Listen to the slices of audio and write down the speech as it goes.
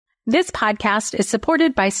This podcast is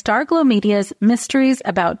supported by Starglow Media's Mysteries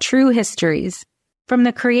About True Histories. From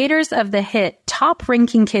the creators of the hit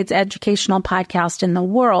top-ranking kids educational podcast in the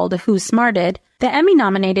world, Who Smarted, the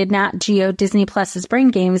Emmy-nominated Nat Geo Disney Plus's Brain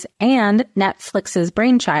Games, and Netflix's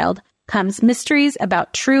Brainchild, comes Mysteries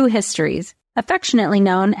About True Histories, affectionately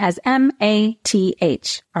known as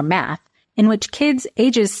MATH, or math, in which kids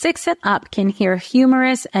ages 6 and up can hear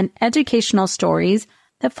humorous and educational stories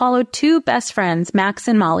that follow two best friends, Max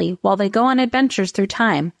and Molly, while they go on adventures through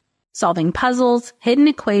time, solving puzzles, hidden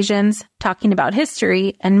equations, talking about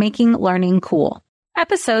history, and making learning cool.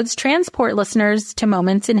 Episodes transport listeners to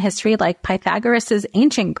moments in history like Pythagoras'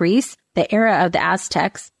 ancient Greece, the era of the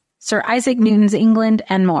Aztecs, Sir Isaac Newton's England,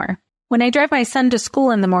 and more. When I drive my son to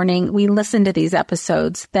school in the morning, we listen to these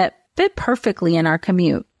episodes that fit perfectly in our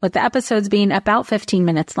commute, with the episodes being about 15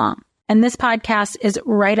 minutes long. And this podcast is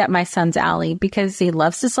right up my son's alley because he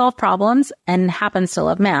loves to solve problems and happens to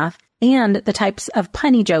love math and the types of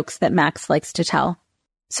punny jokes that Max likes to tell.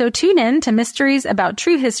 So tune in to Mysteries About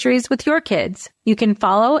True Histories with your kids. You can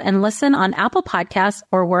follow and listen on Apple Podcasts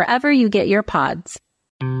or wherever you get your pods.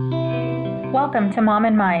 Welcome to Mom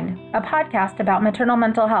and Mind, a podcast about maternal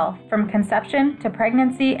mental health from conception to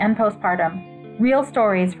pregnancy and postpartum. Real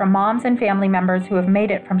stories from moms and family members who have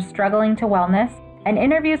made it from struggling to wellness, and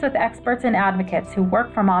interviews with experts and advocates who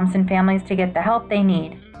work for moms and families to get the help they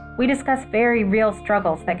need. We discuss very real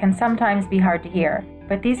struggles that can sometimes be hard to hear,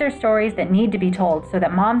 but these are stories that need to be told so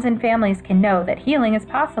that moms and families can know that healing is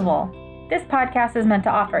possible. This podcast is meant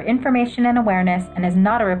to offer information and awareness and is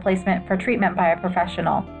not a replacement for treatment by a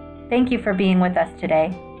professional. Thank you for being with us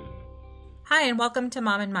today. Hi, and welcome to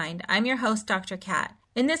Mom and Mind. I'm your host, Dr. Kat.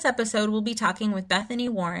 In this episode, we'll be talking with Bethany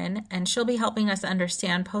Warren, and she'll be helping us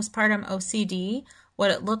understand postpartum OCD,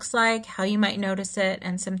 what it looks like, how you might notice it,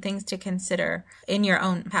 and some things to consider in your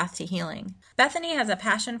own path to healing. Bethany has a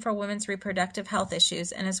passion for women's reproductive health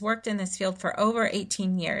issues and has worked in this field for over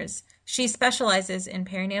 18 years. She specializes in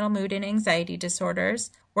perinatal mood and anxiety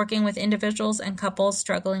disorders, working with individuals and couples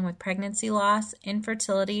struggling with pregnancy loss,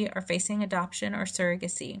 infertility, or facing adoption or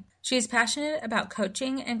surrogacy. She is passionate about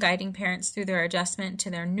coaching and guiding parents through their adjustment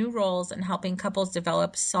to their new roles and helping couples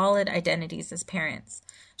develop solid identities as parents.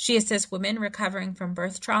 She assists women recovering from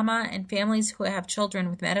birth trauma and families who have children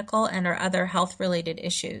with medical and or other health-related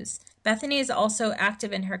issues. Bethany is also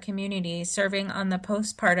active in her community, serving on the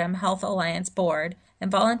Postpartum Health Alliance board, and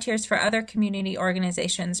volunteers for other community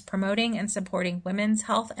organizations promoting and supporting women's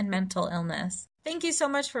health and mental illness. Thank you so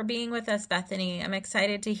much for being with us, Bethany. I'm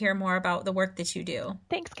excited to hear more about the work that you do.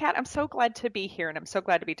 Thanks, Kat. I'm so glad to be here, and I'm so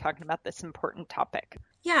glad to be talking about this important topic.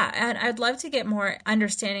 Yeah, and I'd love to get more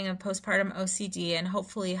understanding of postpartum OCD and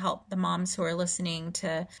hopefully help the moms who are listening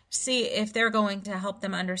to see if they're going to help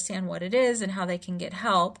them understand what it is and how they can get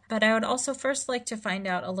help. But I would also first like to find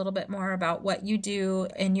out a little bit more about what you do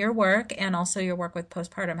in your work and also your work with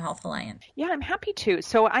Postpartum Health Alliance. Yeah, I'm happy to.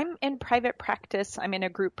 So I'm in private practice. I'm in a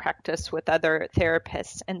group practice with other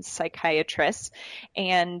therapists and psychiatrists.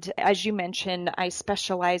 And as you mentioned, I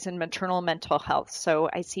specialize in maternal mental health. So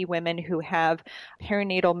I see women who have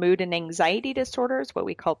perinatal mood and anxiety disorders, what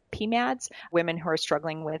we call PMADS, women who are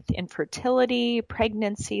struggling with infertility,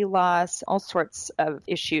 pregnancy loss, all sorts of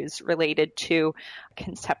issues related to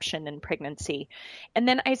conception and pregnancy. And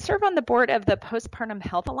then I serve on the board of the Postpartum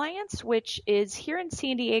Health Alliance, which is here in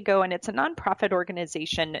San Diego, and it's a nonprofit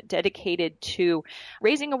organization dedicated to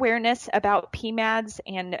raising awareness about PMADS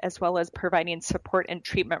and as well as providing support and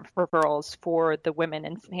treatment referrals for the women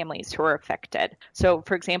and families who are affected. So,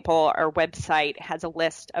 for example, our website has a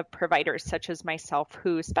list of providers such as myself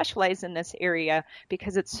who specialize in this area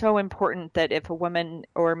because it's so important that if a woman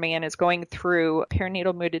or man is going through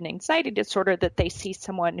perinatal mood and anxiety disorder, that they see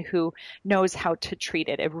someone who knows how to treat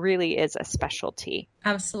it. It really is a specialty.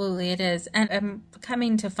 Absolutely, it is. And I'm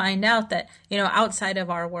coming to find out that, outside of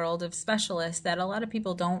our world of specialists, that a lot of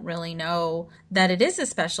people don't really know that it is a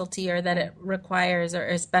specialty or that it requires or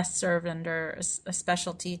is best served under a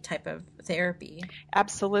specialty type of therapy.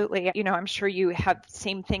 Absolutely. I'm sure you have the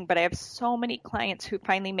same thing, but I have so many clients who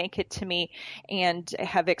finally make it to me and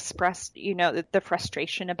have expressed, the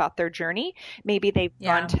frustration about their journey. Maybe they've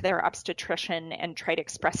gone to their obstetrician and tried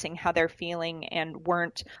expressing how they're feeling and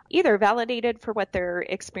weren't either validated for what they're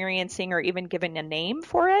experiencing or even given a name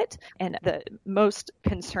for it. And the most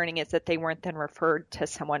concerning is that they weren't then referred to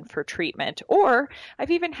someone for treatment. Or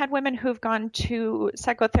I've even had women who've gone to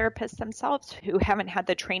psychotherapists themselves who haven't had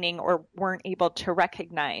the training or weren't able to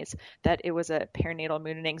recognize that it was a perinatal perinatal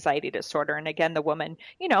mood and anxiety disorder. And again, the woman,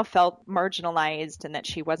 felt marginalized and that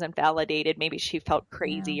she wasn't validated. Maybe she felt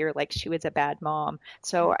crazy or like she was a bad mom.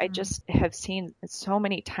 So I just have seen so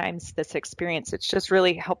many times this experience. It's just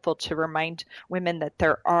really helpful to remind women that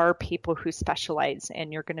there are people who specialize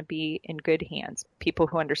and you're going to be in good hands, people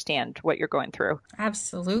who understand what you're going through.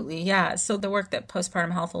 Absolutely. Yeah. So the work that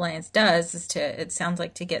Postpartum Health Alliance does is it sounds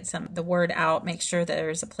like to get the word out, make sure that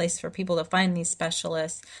there's a place for people to find these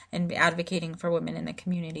specialists and be advocating for women in the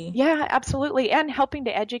community. Yeah, absolutely. And helping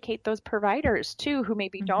to educate those providers too, who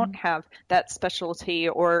maybe don't have that specialty,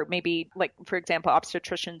 or maybe like, for example,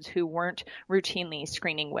 obstetricians who weren't routinely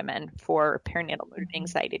screening women for perinatal mood and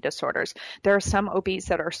anxiety disorders. There are some OBs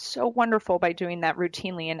that are so wonderful by doing that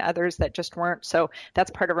routinely and others that just weren't. So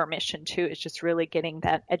that's part of our mission too, is just really getting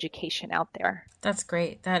that education out there. That's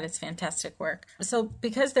great. That is fantastic work. So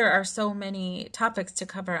because there are so many topics to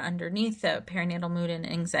cover underneath the perinatal mood and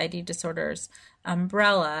anxiety disorders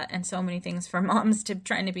umbrella and so many things for moms to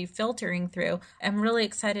trying to be filtering through, I'm really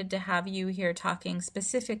excited to have you here talking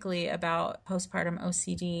specifically about postpartum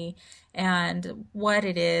OCD and what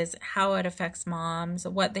it is, how it affects moms,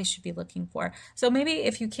 what they should be looking for. So maybe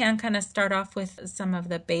if you can kind of start off with some of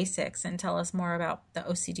the basics and tell us more about the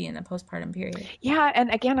OCD in the postpartum period. Yeah. And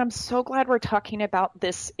again, I'm so glad we're talking about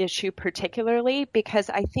this issue particularly, because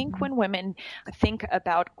I think when women think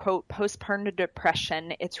about, quote, postpartum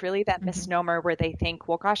depression, it's really that misnomer where they think,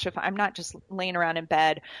 well, gosh, if I'm not just laying around in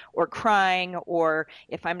bed or crying, or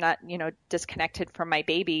if I'm not, disconnected from my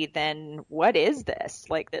baby, then what is this?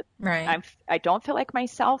 Like that, right. I don't feel like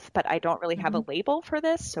myself, but I don't really have a label for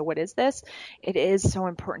this. So what is this? It is so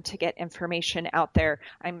important to get information out there.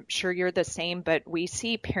 I'm sure you're the same, but we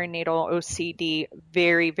see perinatal OCD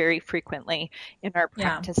very, very frequently in our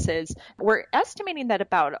practices. We're estimating that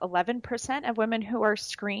about 11% of women who are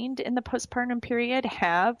screened in the postpartum period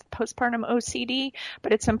have postpartum OCD,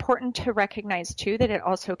 but it's important to recognize too that it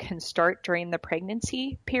also can start during the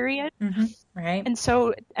pregnancy period. Right. And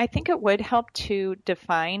so I think it would help to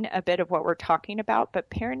define a bit of what we're talking about, but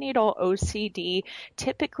perinatal OCD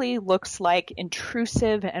typically looks like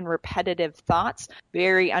intrusive and repetitive thoughts,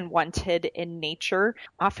 very unwanted in nature,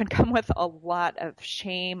 often come with a lot of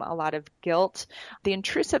shame, a lot of guilt. The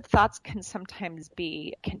intrusive thoughts can sometimes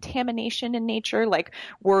be contamination in nature, like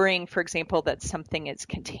worrying, for example, that something is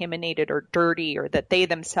contaminated or dirty, or that they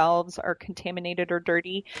themselves are contaminated or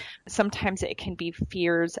dirty. Sometimes it can be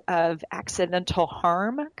fears of accidental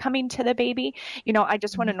harm coming to the baby. I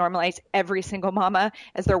just want to normalize every single mama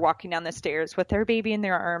as they're walking down the stairs with their baby in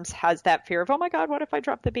their arms has that fear of, oh my God, what if I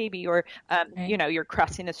drop the baby? Or, you're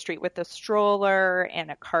crossing the street with a stroller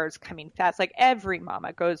and a car's coming fast. Like every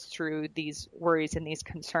mama goes through these worries and these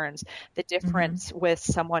concerns. The difference with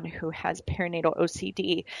someone who has perinatal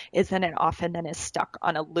OCD is that it often then is stuck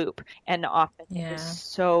on a loop, and often it is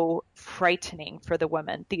so frightening for the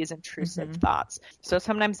woman, these intrusive thoughts. So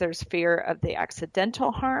sometimes there's fear of the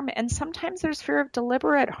accidental harm, and sometimes there's fear of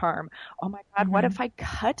deliberate harm. Oh my God, what if I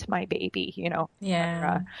cut my baby?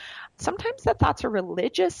 Sometimes the thoughts are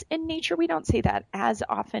religious in nature. We don't see that as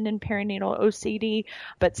often in perinatal OCD,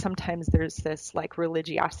 but sometimes there's this like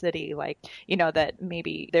religiosity, like, that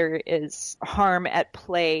maybe there is harm at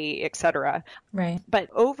play, etc. Right. But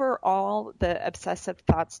overall, the obsessive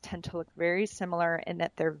thoughts tend to look very similar in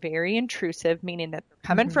that they're very intrusive, meaning that they're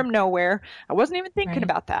coming from nowhere. I wasn't even thinking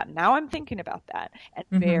about that. Now I'm thinking about that. And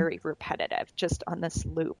very repetitive, just on this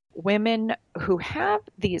loop. Women who have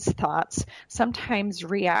these thoughts sometimes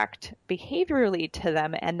react behaviorally to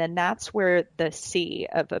them, and then that's where the C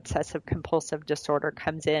of obsessive compulsive disorder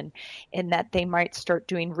comes in that they might start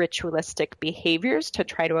doing ritualistic behaviors to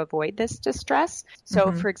try to avoid this distress.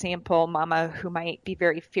 So for example, mama who might be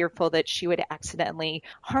very fearful that she would accidentally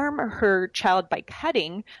harm her child by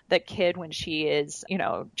cutting the kid when she is,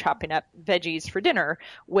 chopping up veggies for dinner,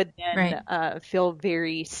 would then feel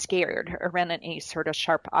very scared around any sort of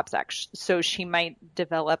sharp object. So she might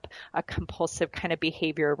develop a compulsive kind of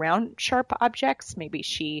behavior around sharp objects. Maybe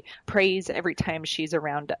she prays every time she's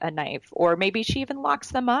around a knife, or maybe she even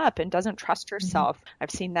locks them up and doesn't trust herself.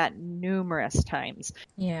 I've seen that numerous times.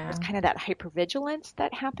 There's kind of that hypervigilance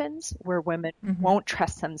that happens where women won't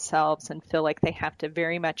trust themselves and feel like they have to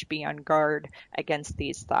very much be on guard against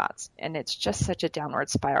these thoughts. And it's just such a downward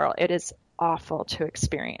spiral. It is awful to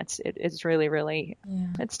experience. It is really, really,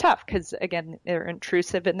 it's tough because, again, they're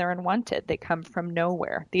intrusive and they're unwanted. They come from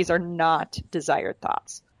nowhere. These are not desired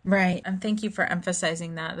thoughts. Right. And thank you for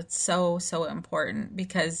emphasizing that. It's so, so important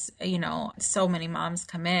because, so many moms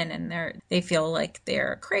come in and they feel like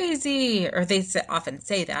they're crazy, or they often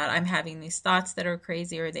say that I'm having these thoughts that are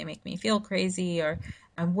crazy, or they make me feel crazy, or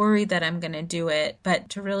I'm worried that I'm going to do it, but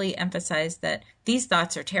to really emphasize that these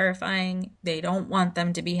thoughts are terrifying. They don't want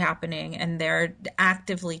them to be happening, and they're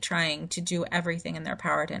actively trying to do everything in their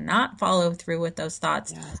power to not follow through with those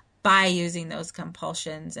thoughts. Yes. By using those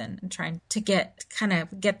compulsions and trying to get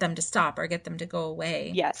them to stop or get them to go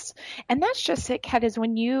away. Yes. And that's just it, Kat, is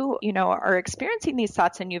when you are experiencing these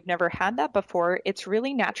thoughts and you've never had that before, it's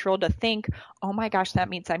really natural to think, oh my gosh, that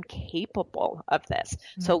means I'm capable of this.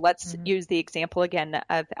 Mm-hmm. So let's use the example again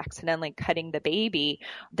of accidentally cutting the baby.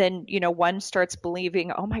 Then, one starts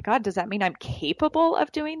believing, oh my God, does that mean I'm capable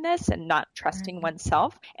of doing this, and not trusting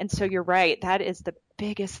oneself? And so you're right. That is the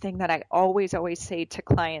biggest thing that I always say to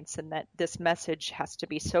clients, and that this message has to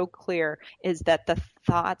be so clear, is that the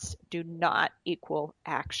thoughts do not equal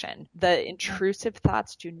action. The intrusive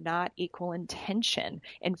thoughts do not equal intention.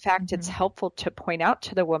 In fact, it's helpful to point out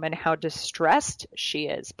to the woman how distressed she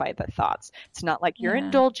is by the thoughts. It's not like you're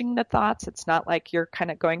indulging the thoughts. It's not like you're kind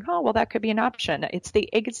of going, oh, well, that could be an option. It's the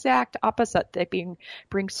exact opposite. They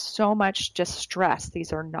bring so much distress.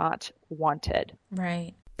 These are not wanted.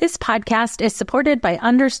 Right. This podcast is supported by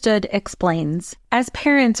Understood Explains. As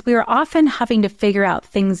parents, we are often having to figure out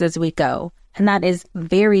things as we go, and that is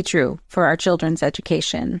very true for our children's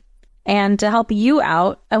education. And to help you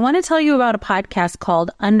out, I want to tell you about a podcast called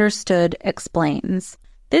Understood Explains.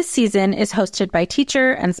 This season is hosted by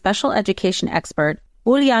teacher and special education expert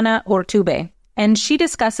Juliana Urtubey, and she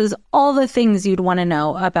discusses all the things you'd want to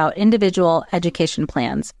know about individual education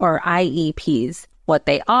plans, or IEPs, what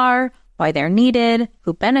they are, why they're needed,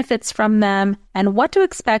 who benefits from them, and what to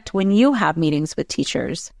expect when you have meetings with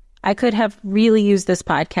teachers. I could have really used this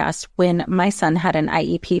podcast when my son had an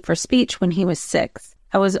IEP for speech when he was 6.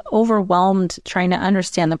 I was overwhelmed trying to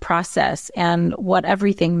understand the process and what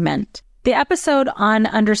everything meant. The episode on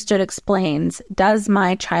Understood Explains, Does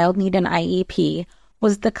My Child Need an IEP?,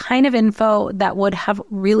 was the kind of info that would have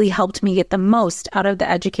really helped me get the most out of the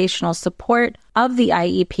educational support of the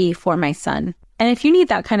IEP for my son. And if you need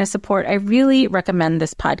that kind of support, I really recommend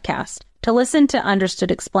this podcast. To listen to Understood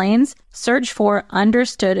Explains, search for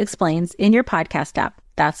Understood Explains in your podcast app.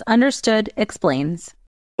 That's Understood Explains.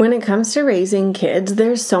 When it comes to raising kids,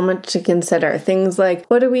 there's so much to consider. Things like,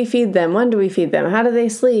 what do we feed them? When do we feed them? How do they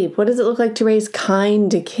sleep? What does it look like to raise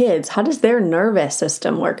kind kids? How does their nervous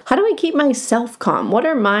system work? How do I keep myself calm? What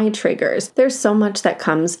are my triggers? There's so much that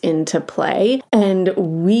comes into play, and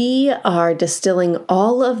we are distilling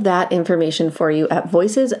all of that information for you at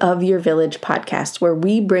Voices of Your Village podcast, where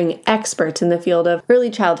we bring experts in the field of early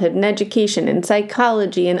childhood and education and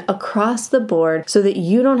psychology and across the board so that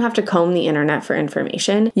you don't have to comb the internet for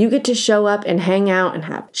information. You get to show up and hang out and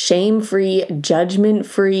have shame-free,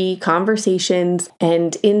 judgment-free conversations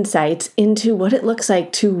and insights into what it looks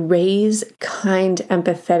like to raise kind,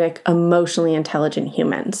 empathetic, emotionally intelligent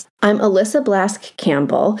humans. I'm Alyssa Blask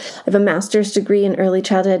Campbell. I have a master's degree in early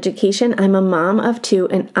childhood education. I'm a mom of 2,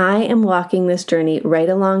 and I am walking this journey right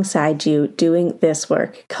alongside you doing this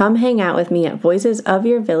work. Come hang out with me at Voices of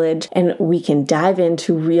Your Village, and we can dive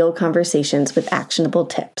into real conversations with actionable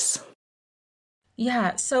tips.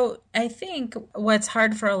 Yeah, so I think what's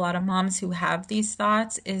hard for a lot of moms who have these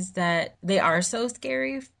thoughts is that they are so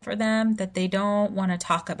scary for them that they don't want to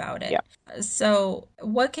talk about it. Yeah. So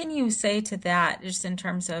what can you say to that, just in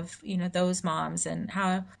terms of, those moms, and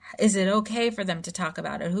how is it okay for them to talk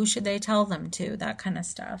about it? Who should they tell them to? That kind of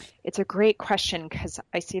stuff. It's a great question, because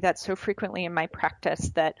I see that so frequently in my practice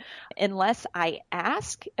that unless I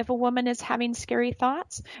ask if a woman is having scary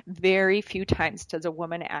thoughts, very few times does a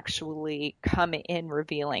woman actually come in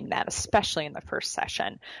revealing that, especially in the first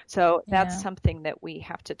session. So that's something that we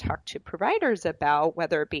have to talk to providers about,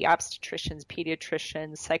 whether it be obstetricians,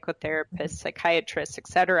 pediatricians, psychotherapists, psychiatrists,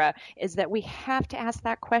 etc., is that we have to ask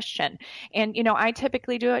that question. And, I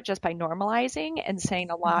typically do it just by normalizing and saying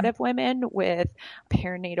a lot of women with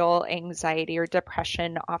perinatal anxiety or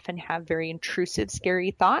depression often have very intrusive,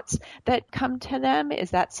 scary thoughts that come to them.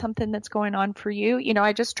 Is that something that's going on for you?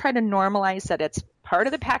 I just try to normalize that it's part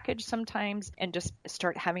of the package sometimes, and just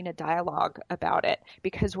start having a dialogue about it,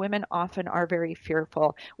 because women often are very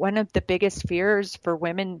fearful. One of the biggest fears for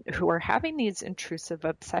women who are having these intrusive,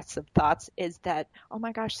 obsessive thoughts is that, oh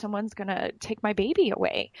my gosh, someone's going to take my baby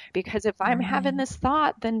away. Because if I'm having this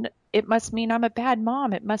thought, then it must mean I'm a bad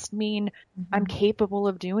mom. It must mean I'm capable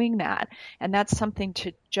of doing that. And that's something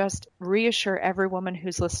to just reassure every woman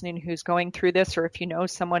who's listening, who's going through this, or if you know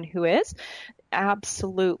someone who is.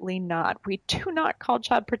 Absolutely not. We do not call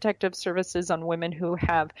Child Protective Services on women who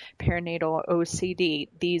have perinatal OCD.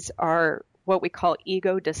 These are what we call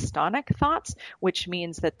ego dystonic thoughts, which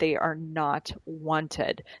means that they are not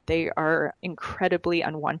wanted. They are incredibly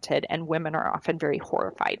unwanted, and women are often very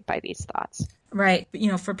horrified by these thoughts. Right.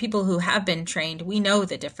 For people who have been trained, we know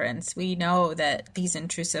the difference. We know that these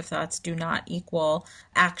intrusive thoughts do not equal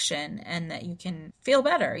action and that you can feel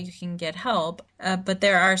better, you can get help. But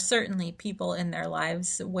there are certainly people in their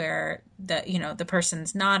lives where the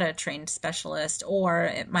person's not a trained specialist, or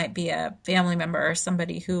it might be a family member or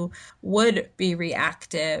somebody who would be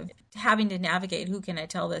reactive, having to navigate, who can I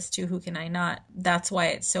tell this to, who can I not? That's why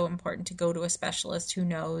it's so important to go to a specialist who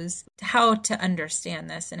knows how to understand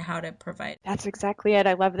this and how to provide. That's exactly it.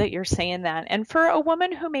 I love that you're saying that. And for a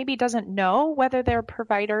woman who maybe doesn't know whether their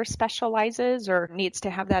provider specializes or needs to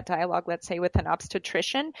have that dialogue, let's say with an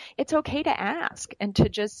obstetrician, it's okay to ask and to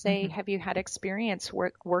just say, have you had experience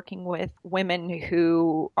working with women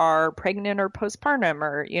who are pregnant or postpartum,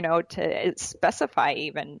 or, to specify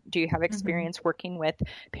even, do you have experience working with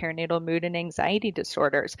perinatal mood and anxiety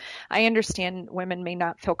disorders? I understand women may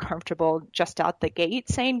not feel comfortable just out the gate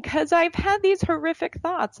saying, because I've had these horrific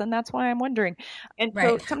thoughts and that's why I'm wondering. And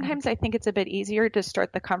so sometimes I think it's a bit easier to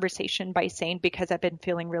start the conversation by saying, because I've been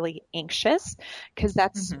feeling really anxious, because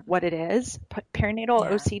that's what it is.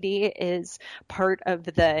 Perinatal OCD is part of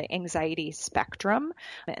the anxiety spectrum.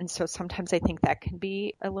 And so sometimes I think that can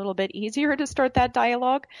be a little bit easier to start that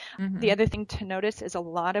dialogue. The other thing to notice is a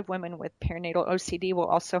lot of women with perinatal OCD will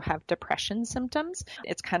also have depression symptoms.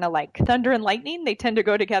 It's kind of like thunder and lightning. They tend to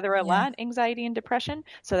go together a lot, anxiety and depression.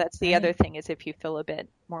 So that's the other thing, is if you feel a bit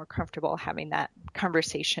more comfortable having that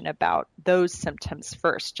conversation about those symptoms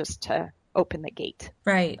first, just to open the gate.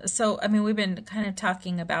 Right. So, we've been kind of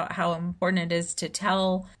talking about how important it is to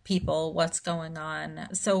tell people what's going on.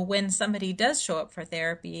 So when somebody does show up for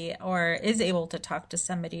therapy or is able to talk to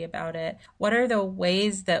somebody about it, what are the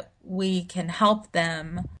ways that we can help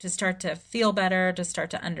them to start to feel better, to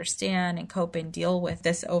start to understand and cope and deal with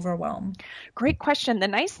this overwhelm? Great question. The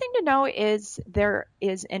nice thing to know is there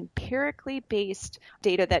is empirically based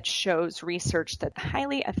data that shows research that's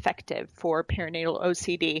highly effective for perinatal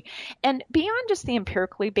OCD. And beyond just the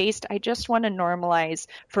empirically based, I just want to normalize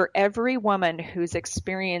for every woman who's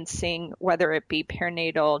experiencing, whether it be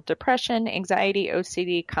perinatal depression, anxiety,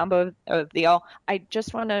 OCD, combo of the all, I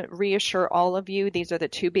just want to reassure all of you, these are the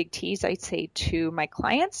two big T's I say to my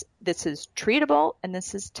clients. This is treatable and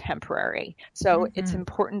this is temporary. So it's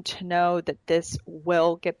important to know that this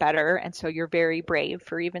will get better. And so you're very brave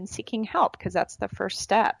for even seeking help, because that's the first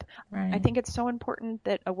step. Right. I think it's so important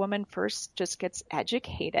that a woman first just gets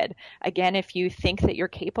educated. Again, if you think that you're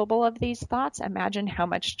capable of these thoughts, imagine how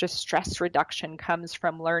much just stress reduction comes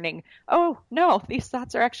from learning, oh no, these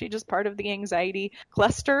thoughts are actually just part of the anxiety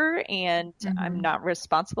cluster, and I'm not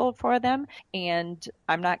responsible for them, and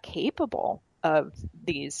I'm not capable of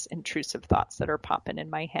these intrusive thoughts that are popping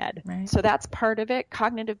in my head. Right. So that's part of it.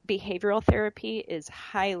 Cognitive behavioral therapy is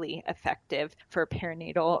highly effective for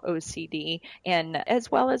perinatal OCD, and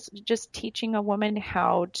as well as just teaching a woman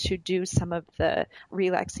how to do some of the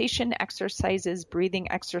relaxation exercises,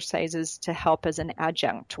 breathing exercises to help as an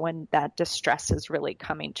adjunct when that distress is really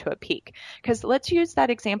coming to a peak. Because let's use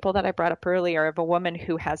that example that I brought up earlier of a woman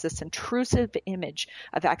who has this intrusive image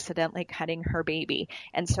of accidentally cutting her baby.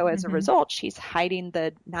 And so as a result, she's hiding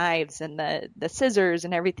the knives and the scissors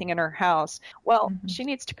and everything in her house. Well, she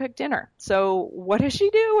needs to cook dinner. So what does she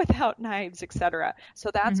do without knives, etc.?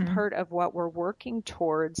 So that's part of what we're working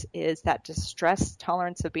towards, is that distress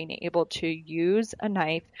tolerance of being able to use a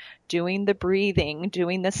knife, doing the breathing,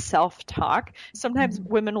 doing the self-talk. Sometimes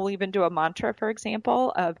women will even do a mantra, for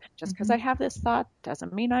example, of just because I have this thought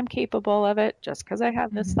doesn't mean I'm capable of it. Just because I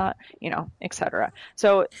have this thought, etc.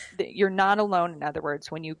 So you're not alone. In other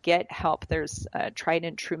words, when you get help, there's tried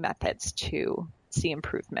and true methods to see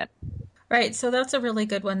improvement. Right. So that's a really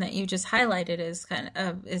good one that you just highlighted,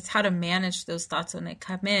 is how to manage those thoughts when they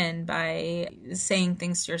come in by saying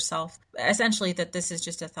things to yourself, essentially that this is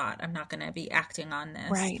just a thought. I'm not going to be acting on this.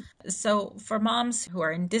 Right. So for moms who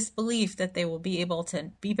are in disbelief that they will be able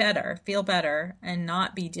to be better, feel better, and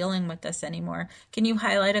not be dealing with this anymore, can you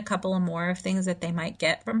highlight a couple of more of things that they might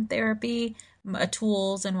get from therapy,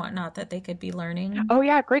 tools and whatnot that they could be learning? Oh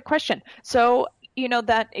yeah, great question. So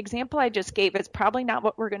that example I just gave is probably not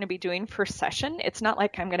what we're going to be doing for session. It's not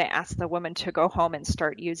like I'm going to ask the woman to go home and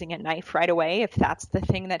start using a knife right away if that's the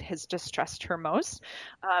thing that has distressed her most.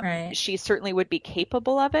 Right. She certainly would be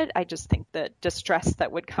capable of it. I just think the distress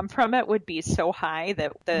that would come from it would be so high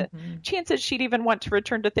that the chances she'd even want to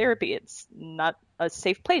return to therapy, it's not a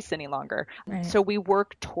safe place any longer. Right. So we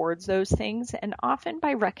work towards those things, and often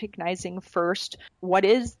by recognizing first what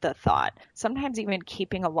is the thought, sometimes even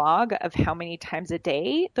keeping a log of how many times a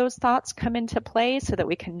day those thoughts come into play so that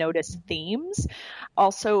we can notice themes.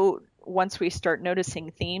 Also, once we start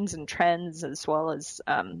noticing themes and trends, as well as,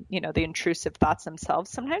 the intrusive thoughts themselves,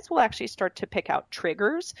 sometimes we'll actually start to pick out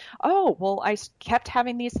triggers. Oh, well, I kept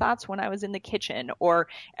having these thoughts when I was in the kitchen, or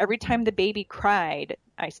every time the baby cried,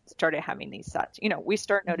 I started having these thoughts. We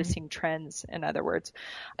start noticing trends, in other words.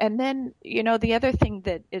 And then, the other thing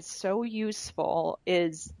that is so useful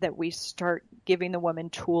is that we start giving the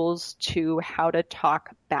woman tools to how to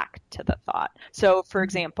talk back to the thought. So, for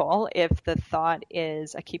example, if the thought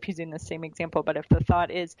is, I keep using the same example, but if the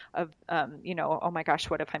thought is of, oh my gosh,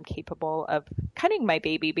 what if I'm capable of cutting my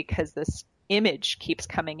baby because this image keeps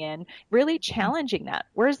coming in, really challenging that.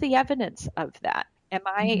 Where's the evidence of that? Am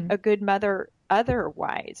I a good mother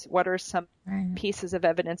otherwise? What are some pieces of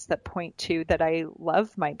evidence that point to that I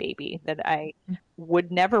love my baby, that I would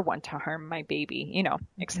never want to harm my baby,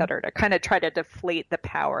 et cetera, to kind of try to deflate the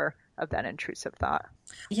power of that intrusive thought.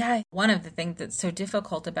 Yeah. One of the things that's so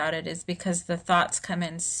difficult about it is because the thoughts come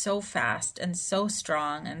in so fast and so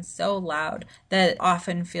strong and so loud that it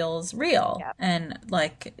often feels real and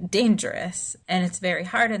like dangerous. And it's very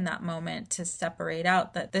hard in that moment to separate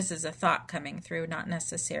out that this is a thought coming through, not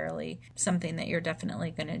necessarily something that you're definitely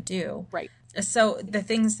going to do. Right. So the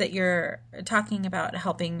things that you're talking about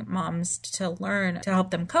helping moms to learn to help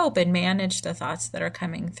them cope and manage the thoughts that are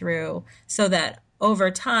coming through so that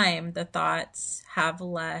over time, the thoughts have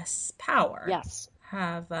less power. Yes.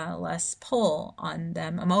 Have less pull on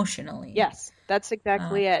them emotionally. Yes, that's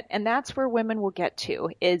exactly it. And that's where women will get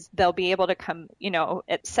to, is they'll be able to come,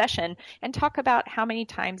 at session and talk about how many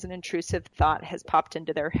times an intrusive thought has popped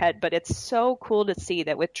into their head. But it's so cool to see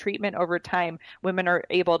that with treatment over time, women are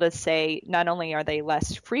able to say, not only are they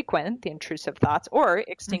less frequent, the intrusive thoughts, or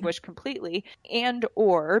extinguished completely, and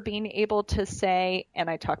or being able to say, and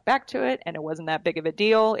I talked back to it and it wasn't that big of a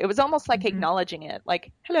deal. It was almost like acknowledging it,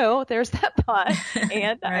 like, hello, there's that thought.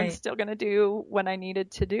 And I'm still going to do what I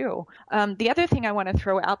needed to do. The other thing I want to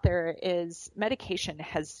throw out there is medication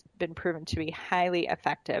has been proven to be highly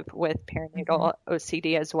effective with perinatal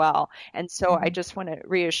OCD as well. And so I just want to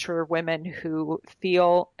reassure women who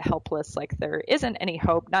feel helpless, like there isn't any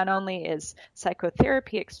hope. Not only is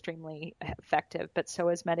psychotherapy extremely effective, but so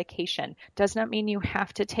is medication. Does not mean you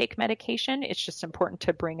have to take medication. It's just important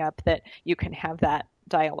to bring up that you can have that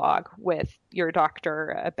dialogue with your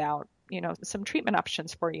doctor about some treatment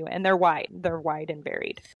options for you. And they're wide and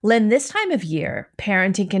varied. Lynn, this time of year,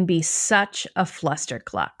 parenting can be such a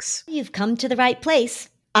flusterclux. You've come to the right place.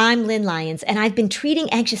 I'm Lynn Lyons, and I've been treating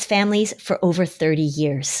anxious families for over 30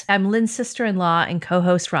 years. I'm Lynn's sister-in-law and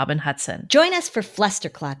co-host Robin Hudson. Join us for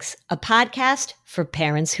Flusterclux, a podcast for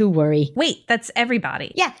parents who worry. Wait, that's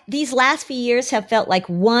everybody. Yeah, these last few years have felt like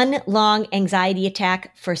one long anxiety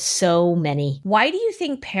attack for so many. Why do you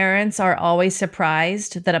think parents are always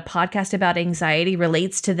surprised that a podcast about anxiety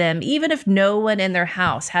relates to them, even if no one in their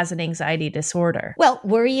house has an anxiety disorder? Well,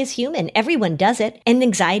 worry is human. Everyone does it. And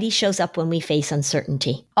anxiety shows up when we face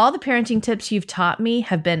uncertainty. All the parenting tips you've taught me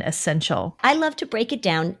have been essential. I love to break it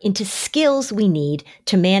down into skills we need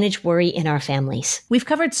to manage worry in our families. We've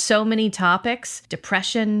covered so many topics: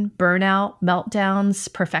 depression, burnout, meltdowns,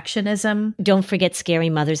 perfectionism. Don't forget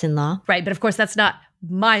scary mothers-in-law. Right, but of course that's not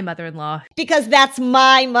my mother-in-law. Because that's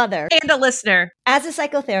my mother. And a listener. As a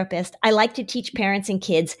psychotherapist, I like to teach parents and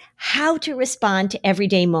kids how to respond to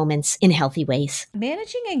everyday moments in healthy ways.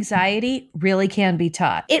 Managing anxiety really can be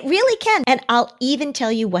taught. It really can. And I'll even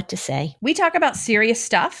tell you what to say. We talk about serious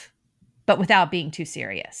stuff, but without being too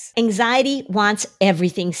serious. Anxiety wants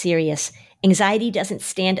everything serious. Anxiety doesn't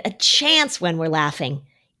stand a chance when we're laughing,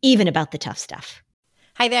 even about the tough stuff.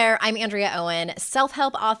 Hi there, I'm Andrea Owen,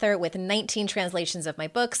 self-help author with 19 translations of my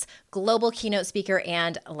books, global keynote speaker,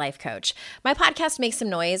 and life coach. My podcast, Make Some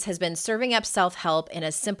Noise, has been serving up self-help in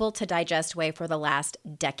a simple-to-digest way for the last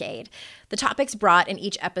decade. The topics brought in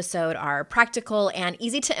each episode are practical and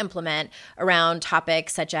easy to implement around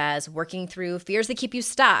topics such as working through fears that keep you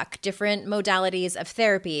stuck, different modalities of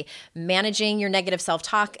therapy, managing your negative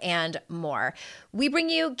self-talk, and more. We bring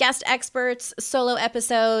you guest experts, solo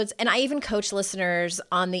episodes, and I even coach listeners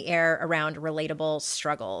on the air around relatable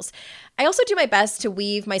struggles. I also do my best to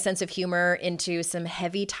weave my sense of humor into some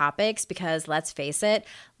heavy topics because, let's face it,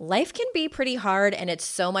 life can be pretty hard, and it's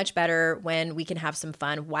so much better when we can have some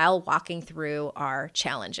fun while walking through our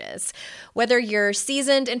challenges. Whether you're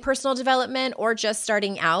seasoned in personal development or just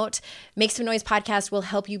starting out, Make Some Noise podcast will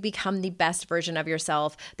help you become the best version of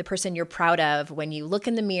yourself, the person you're proud of when you look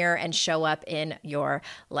in the mirror and show up in your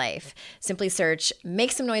life. Simply search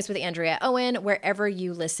Make Some Noise with Andrea Owen wherever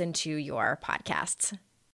you listen to your podcasts.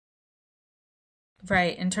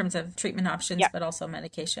 Right, in terms of treatment options, but also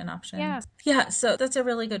medication options. Yeah, so that's a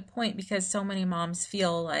really good point, because so many moms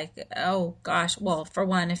feel like, oh gosh, well, for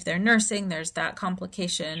one, if they're nursing, there's that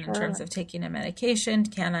complication in terms of taking a medication.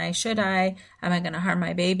 Can I, should I, am I going to harm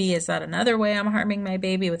my baby? Is that another way I'm harming my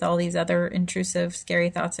baby with all these other intrusive, scary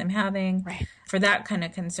thoughts I'm having? Right. For that kind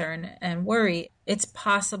of concern and worry, it's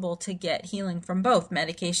possible to get healing from both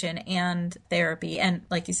medication and therapy. And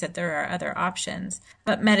like you said, there are other options.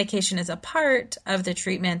 But medication is a part of the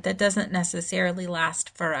treatment that doesn't necessarily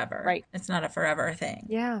last forever. Right. It's not a forever thing.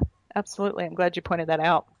 Yeah, absolutely. I'm glad you pointed that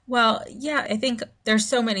out. Well, yeah, I think there's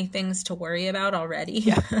so many things to worry about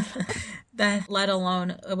already. That let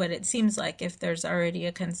alone what it seems like if there's already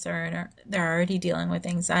a concern or they're already dealing with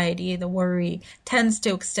anxiety, the worry tends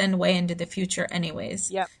to extend way into the future anyways.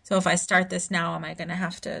 Yep. So if I start this now, am I going to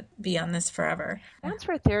have to be on this forever? That's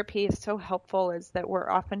where therapy is so helpful, is that we're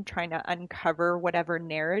often trying to uncover whatever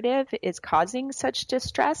narrative is causing such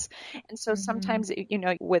distress. And so sometimes,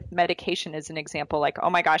 with medication as an example, like, oh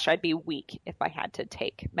my gosh, I'd be weak if I had to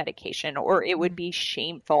take medication, or it would be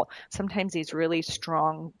shameful. Sometimes these really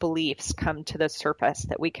strong beliefs come to the surface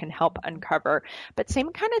that we can help uncover. But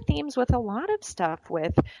same kind of themes with a lot of stuff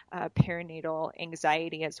with perinatal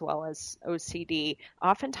anxiety as well as OCD.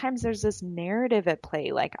 Oftentimes there's this narrative at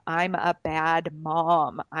play, like, I'm a bad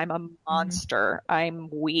mom, I'm a monster, I'm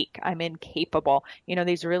weak, I'm incapable.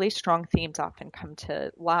 These really strong themes often come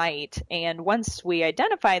to light. And once we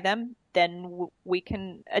identify them, then we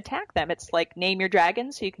can attack them. It's like, name your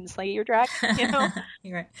dragon so you can slay your dragon,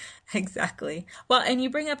 You're right. Exactly. Well, and you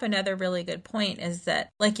bring up another really good point, is that,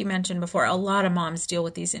 like you mentioned before, a lot of moms deal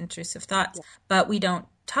with these intrusive thoughts, but we don't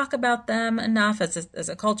talk about them enough as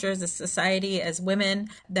a culture, as a society, as women,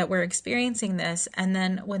 that we're experiencing this. And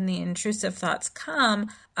then when the intrusive thoughts come,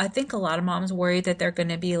 I think a lot of moms worry that they're going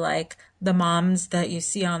to be like the moms that you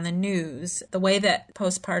see on the news. The way that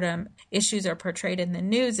postpartum issues are portrayed in the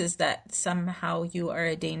news is that somehow you are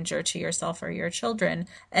a danger to yourself or your children.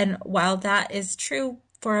 And while that is true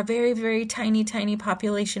for a very, very tiny, tiny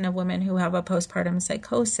population of women who have a postpartum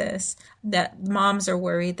psychosis, that moms are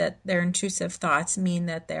worried that their intrusive thoughts mean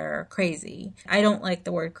that they're crazy. I don't like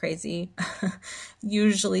the word crazy.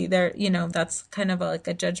 Usually they're, that's kind of like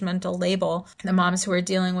a judgmental label. The moms who are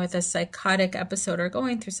dealing with a psychotic episode are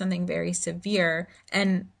going through something very severe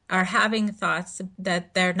and are having thoughts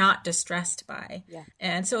that they're not distressed by. Yeah.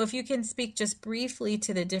 And so if you can speak just briefly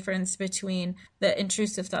to the difference between the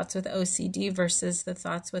intrusive thoughts with OCD versus the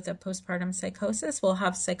thoughts with a postpartum psychosis, we'll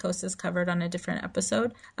have psychosis covered on a different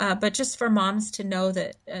episode. But just for moms to know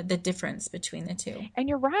that the difference between the two. And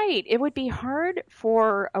you're right. It would be hard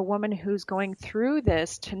for a woman who's going through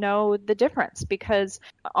this to know the difference, because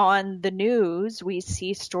on the news, we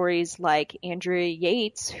see stories like Andrea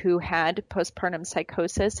Yates, who had postpartum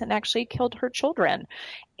psychosis and actually killed her children.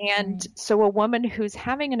 And so a woman who's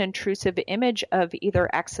having an intrusive image of either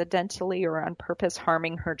accidentally or on purpose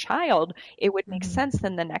harming her child, it would make sense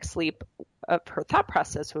then the next leap of her thought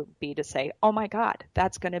process would be to say, oh my God,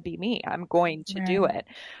 that's going to be me. I'm going to do it.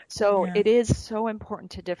 So it is so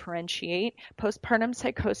important to differentiate. Postpartum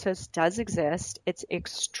psychosis does exist. It's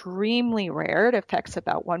extremely rare. It affects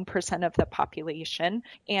about 1% of the population,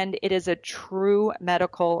 and it is a true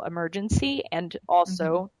medical emergency and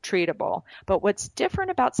also treatable. But what's different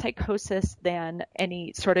about psychosis than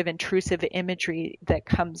any sort of intrusive imagery that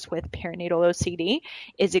comes with perinatal OCD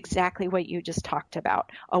is exactly what you just talked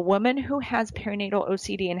about. A woman who has perinatal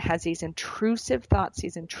OCD and has these intrusive thoughts,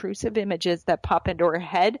 these intrusive images that pop into her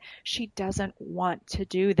head, she doesn't want to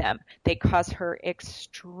do them. They cause her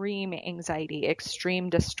extreme anxiety, extreme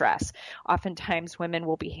distress. Oftentimes women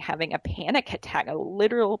will be having a panic attack, a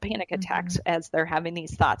literal panic attacks as they're having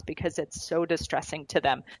these thoughts because it's so distressing to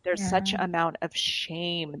them. There's such amount of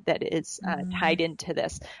shame that is tied into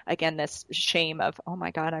this. Again, this shame of, oh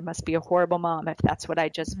my God, I must be a horrible mom if that's what I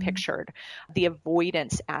just pictured. The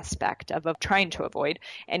avoidance aspect of trying to avoid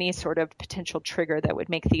any sort of potential trigger that would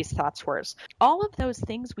make these thoughts worse. All of those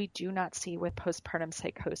things we do not see with postpartum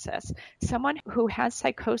psychosis. Someone who has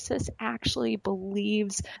psychosis actually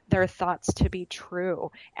believes their thoughts to be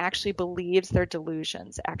true, actually believes their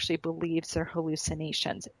delusions, actually believes their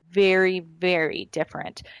hallucinations. Very, very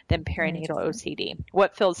different than perinatal OCD.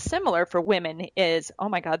 What feels similar for women is, oh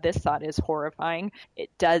my God, this thought is horrifying.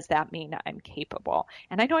 Does that mean I'm capable?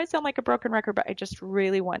 And I know I sound like a broken record, but I just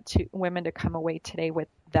really want women to come away today with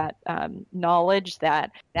that knowledge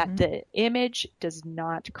that the image does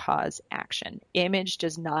not cause action. Image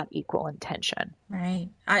does not equal intention. Right.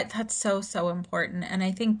 That's so, so important. And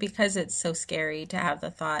I think because it's so scary to have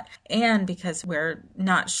the thought, and because we're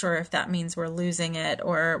not sure if that means we're losing it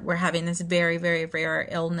or we're having this very, very rare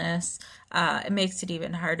illness, it makes it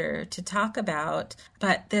even harder to talk about.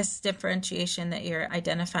 But this differentiation that you're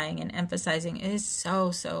identifying and emphasizing is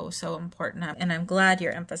so, so, so important. And I'm glad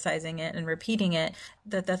you're emphasizing it and repeating it,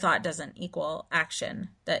 that the thought doesn't equal action,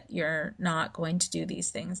 that you're not going to do these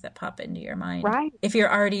things that pop into your mind. Right. If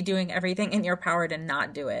you're already doing everything in your power to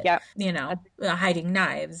not do it, Yep. you know, hiding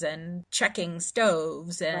knives and checking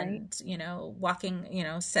stoves and, Right. you know, walking, you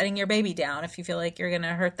know, setting your baby down if you feel like you're going to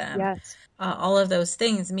hurt them. Yes. All of those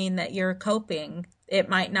things mean that you're coping. It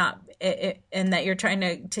might not, and that you're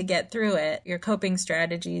trying to get through it. Your coping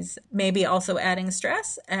strategies may be also adding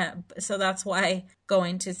stress. So that's why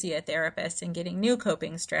going to see a therapist and getting new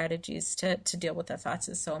coping strategies to deal with the thoughts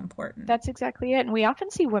is so important. That's exactly it. And we often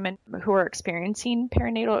see women who are experiencing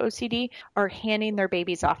perinatal OCD are handing their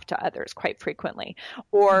babies off to others quite frequently,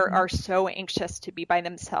 or are so anxious to be by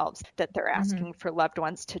themselves that they're asking for loved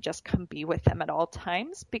ones to just come be with them at all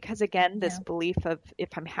times. Because again, this belief of,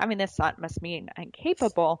 if I'm having this thought, must mean I'm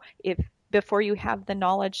capable. If before you have the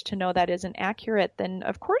knowledge to know that isn't accurate, then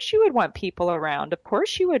of course you would want people around. Of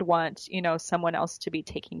course you would want, you know, someone else to be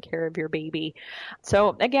taking care of your baby.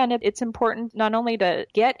 So again, it's important not only to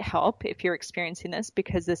get help if you're experiencing this,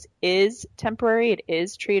 because this is temporary, it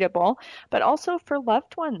is treatable, but also for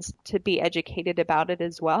loved ones to be educated about it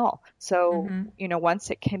as well. So, you know, once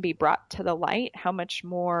it can be brought to the light, how much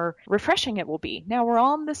more refreshing it will be. Now we're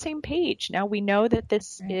all on the same page. Now we know that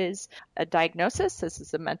this is a diagnosis, this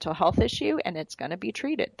is a mental health issue, and it's going to be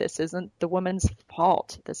treated. This isn't the woman's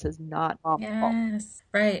fault. This is not mom's fault. Yes,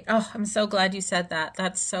 right. Oh, I'm so glad you said that.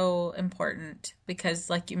 That's so important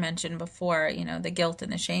because, like you mentioned before, you know, the guilt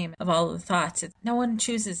and the shame of all the thoughts. No one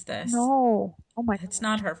chooses this. No. Oh my. It's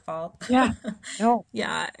not her fault. Yeah. No.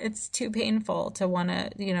 Yeah, it's too painful to want to,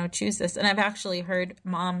 you know, choose this. And I've actually heard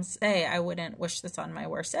moms say, I wouldn't wish this on my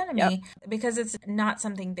worst enemy, because it's not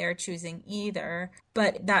something they're choosing either.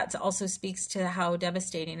 But that also speaks to how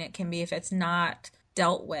devastating it can be if it's not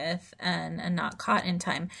dealt with and not caught in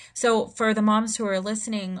time. So for the moms who are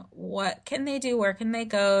listening, what can they do? Where can they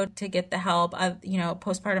go to get the help? You know,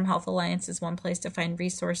 Postpartum Health Alliance is one place to find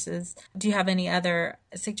resources. Do you have any other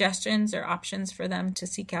suggestions or options for them to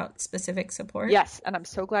seek out specific support? Yes, and I'm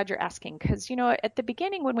so glad you're asking, because, you know, at the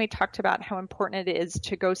beginning when we talked about how important it is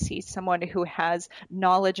to go see someone who has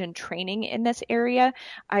knowledge and training in this area,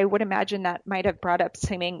 I would imagine that might have brought up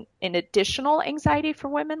an additional anxiety for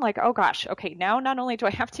women, like, oh gosh, okay, now not only do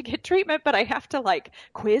I have to get treatment, but I have to like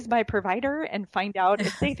quiz my provider and find out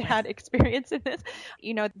if they've had experience in this.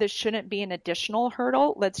 You know, this shouldn't be an additional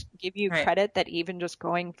hurdle. Let's give you credit that even just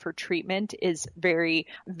going for treatment is very,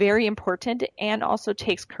 very important and also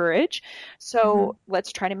takes courage. So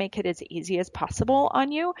let's try to make it as easy as possible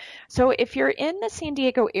on you. So if you're in the San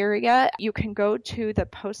Diego area, you can go to the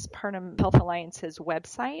Postpartum Health Alliance's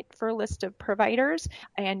website for a list of providers,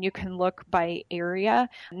 and you can look by area,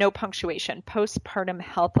 no punctuation,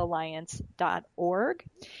 postpartumhealthalliance.org.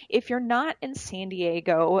 If you're not in San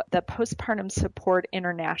Diego, the Postpartum Support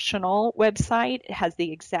International website has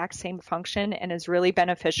the exact same function and is really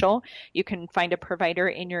beneficial. You can find a provider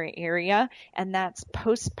in your area, and that's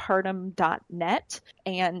postpartum.net.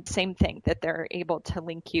 And same thing, that they're able to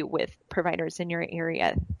link you with providers in your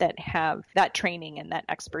area that have that training and that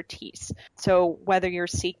expertise. So whether you're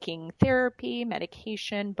seeking therapy,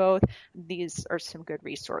 medication, both, these are some good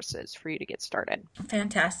resources for you to get started.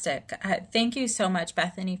 Fantastic. Thank you so much,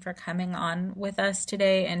 Bethany, for coming on with us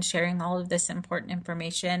today and sharing all of this important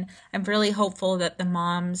information. I'm really hopeful that the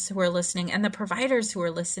moms who are listening and the providers who are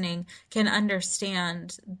listening can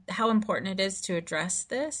understand how important it is to address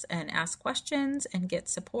this and ask questions and get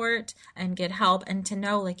support and get help, and to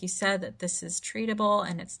know, like you said, that this is treatable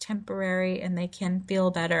and it's temporary and they can feel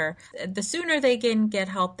better. The sooner they can get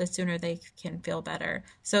help, the sooner they can feel better.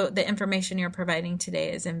 So the information you're providing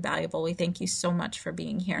today is invaluable. We thank you so much for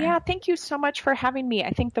being here. Yeah, thank you so much for having me.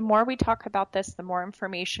 I think the more we talk about this, the more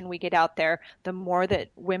information we get out there, the more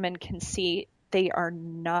that women can see they are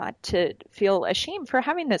not to feel ashamed for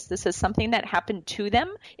having this. This is something that happened to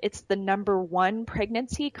them. It's the number one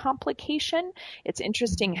pregnancy complication. It's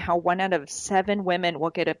interesting how 1 out of 7 women will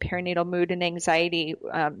get a perinatal mood and anxiety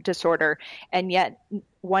disorder, and yet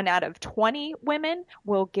 1 out of 20 women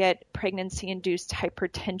will get pregnancy-induced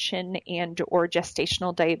hypertension and or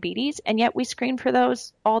gestational diabetes, and yet we screen for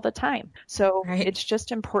those all the time. So it's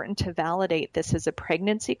just important to validate this is a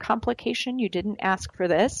pregnancy complication. You didn't ask for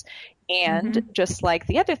this. And just like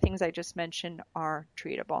the other things I just mentioned are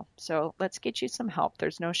treatable. So let's get you some help.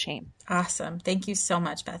 There's no shame. Awesome. Thank you so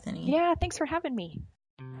much, Bethany. Yeah, thanks for having me.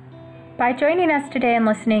 By joining us today and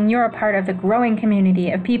listening, you're a part of the growing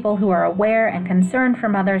community of people who are aware and concerned for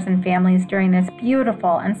mothers and families during this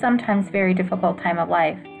beautiful and sometimes very difficult time of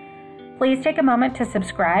life. Please take a moment to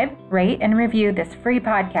subscribe, rate, and review this free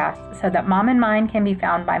podcast so that Mom and Mind can be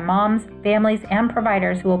found by moms, families, and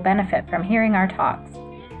providers who will benefit from hearing our talks.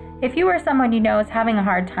 If you or someone you know is having a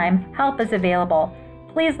hard time, help is available.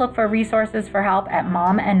 Please look for resources for help at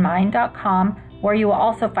momandmind.com, where you will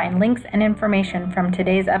also find links and information from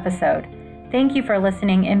today's episode. Thank you for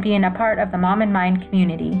listening and being a part of the Mom and Mind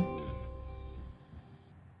community.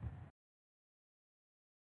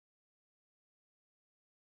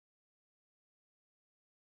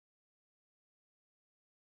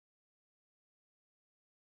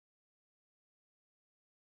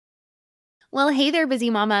 Well, hey there, busy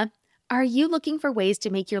mama. Are you looking for ways to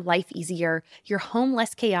make your life easier, your home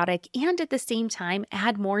less chaotic, and at the same time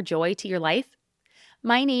add more joy to your life?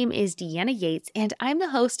 My name is Deanna Yates, and I'm the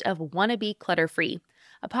host of Wanna Be Clutter-Free,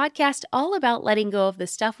 a podcast all about letting go of the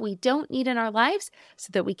stuff we don't need in our lives so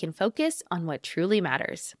that we can focus on what truly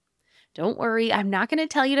matters. Don't worry, I'm not going to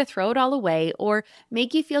tell you to throw it all away or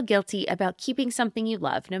make you feel guilty about keeping something you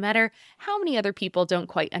love, no matter how many other people don't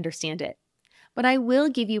quite understand it. But I will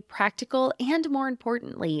give you practical and, more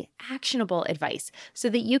importantly, actionable advice so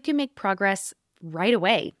that you can make progress right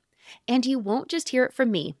away. And you won't just hear it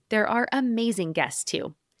from me. There are amazing guests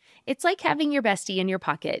too. It's like having your bestie in your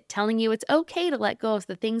pocket telling you it's okay to let go of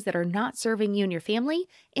the things that are not serving you and your family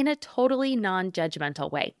in a totally non-judgmental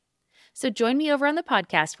way. So join me over on the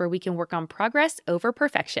podcast where we can work on progress over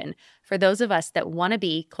perfection for those of us that want to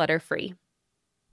be clutter-free.